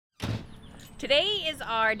Today is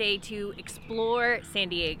our day to explore San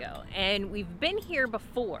Diego, and we've been here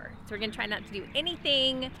before, so we're gonna try not to do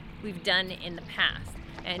anything we've done in the past.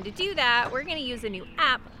 And to do that, we're gonna use a new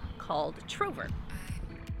app called Trover.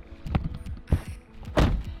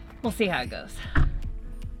 We'll see how it goes.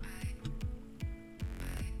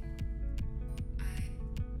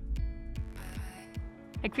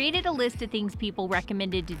 I created a list of things people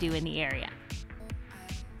recommended to do in the area.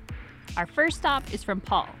 Our first stop is from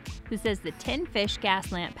Paul, who says the 10 Fish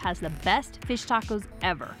gas lamp has the best fish tacos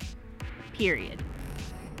ever. Period.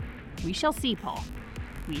 We shall see, Paul.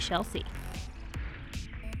 We shall see.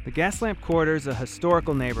 The Gaslamp Quarter is a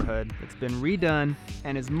historical neighborhood that's been redone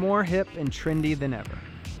and is more hip and trendy than ever.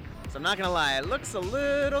 So I'm not gonna lie, it looks a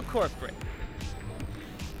little corporate.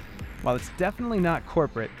 While it's definitely not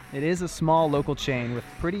corporate, it is a small local chain with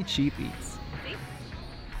pretty cheap eats. See?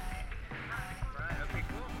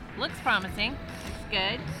 Looks promising. Looks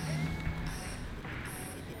good.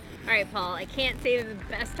 All right, Paul, I can't say they're the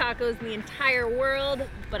best tacos in the entire world,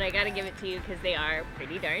 but I gotta give it to you because they are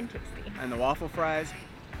pretty darn tasty. And the waffle fries,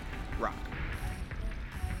 rock.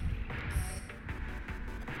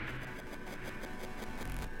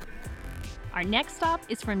 Our next stop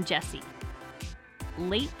is from Jesse.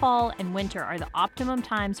 Late fall and winter are the optimum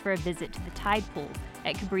times for a visit to the tide pools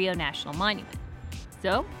at Cabrillo National Monument.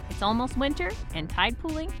 So, it's almost winter, and tide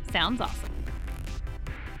pooling sounds awesome.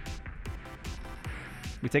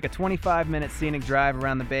 We take a 25-minute scenic drive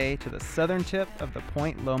around the bay to the southern tip of the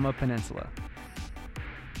Point Loma Peninsula.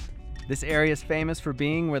 This area is famous for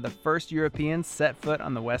being where the first Europeans set foot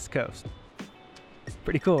on the West Coast.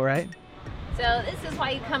 Pretty cool, right? So this is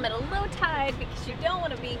why you come at a low tide, because you don't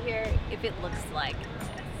want to be here if it looks like this.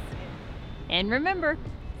 And remember,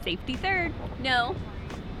 safety third. No.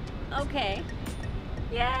 Okay.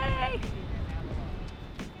 Yay!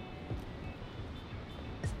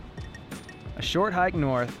 A short hike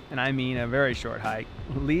north, and I mean a very short hike,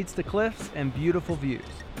 leads to cliffs and beautiful views.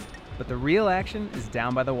 But the real action is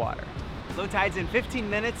down by the water. Low tide's in 15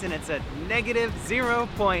 minutes and it's a negative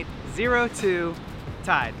 0.02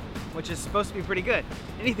 tide, which is supposed to be pretty good.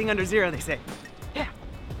 Anything under zero, they say. Yeah.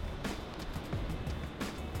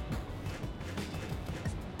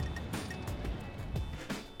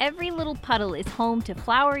 Every little puddle is home to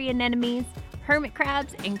flowery anemones, hermit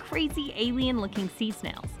crabs, and crazy alien-looking sea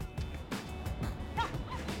snails.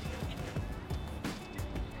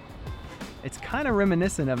 It's kind of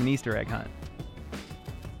reminiscent of an Easter egg hunt.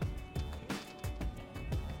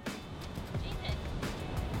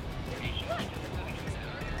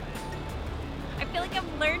 I feel like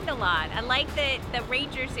I've learned a lot. I like that the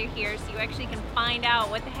rangers are here so you actually can find out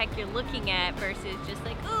what the heck you're looking at versus just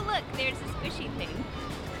like, oh look, there's a squishy thing.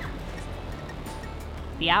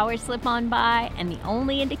 The hours slip on by and the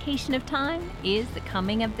only indication of time is the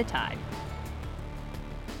coming of the tide.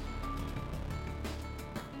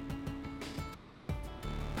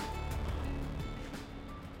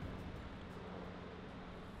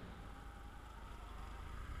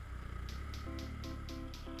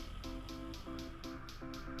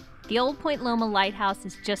 The old Point Loma Lighthouse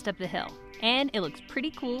is just up the hill, and it looks pretty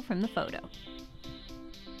cool from the photo.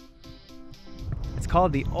 It's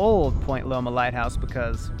called the old Point Loma Lighthouse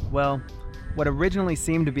because, well, what originally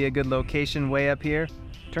seemed to be a good location way up here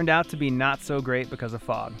turned out to be not so great because of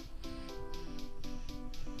fog.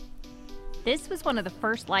 This was one of the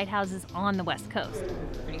first lighthouses on the West Coast.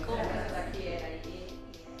 Pretty cool.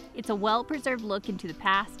 It's a well-preserved look into the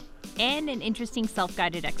past and an interesting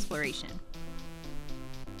self-guided exploration.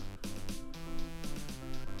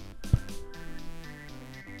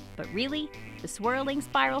 But really, the swirling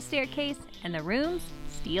spiral staircase and the rooms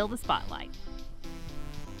steal the spotlight.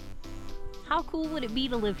 How cool would it be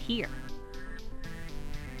to live here?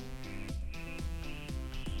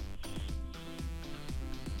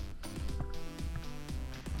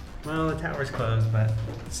 Well, the tower's closed, but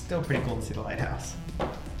it's still pretty cool to see the lighthouse.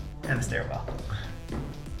 And the stairwell.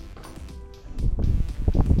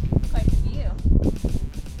 Quite a view.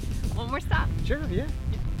 One more stop. Sure, yeah.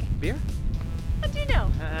 Beer? How'd you know?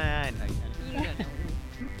 I know You don't know me.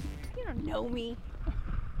 You don't know me.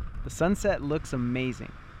 The sunset looks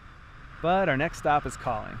amazing, but our next stop is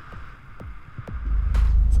calling.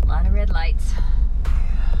 It's a lot of red lights.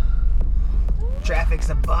 Traffic's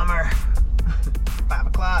a bummer. 5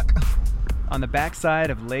 o'clock. On the backside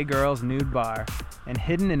of Les Girls Nude Bar and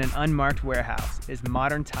hidden in an unmarked warehouse is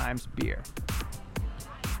Modern Times Beer.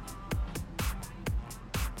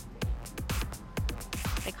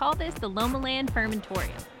 They call this the Lomaland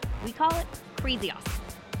Fermentorium. We call it Crazy Awesome.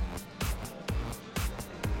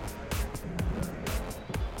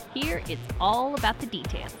 Here, it's all about the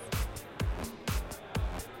details.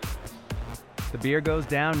 The beer goes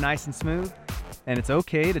down nice and smooth, and it's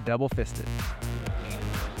okay to double fist it.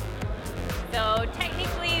 So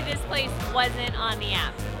technically this place wasn't on the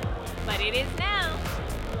app, but it is now.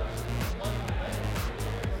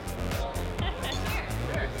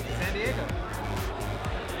 Sure. San Diego.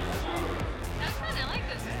 That's fun. I like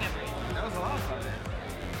this discovery. That was a lot of fun.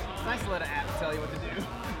 It's nice to let an app tell you what to do.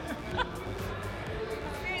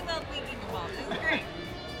 Very little thinking involved. This is great.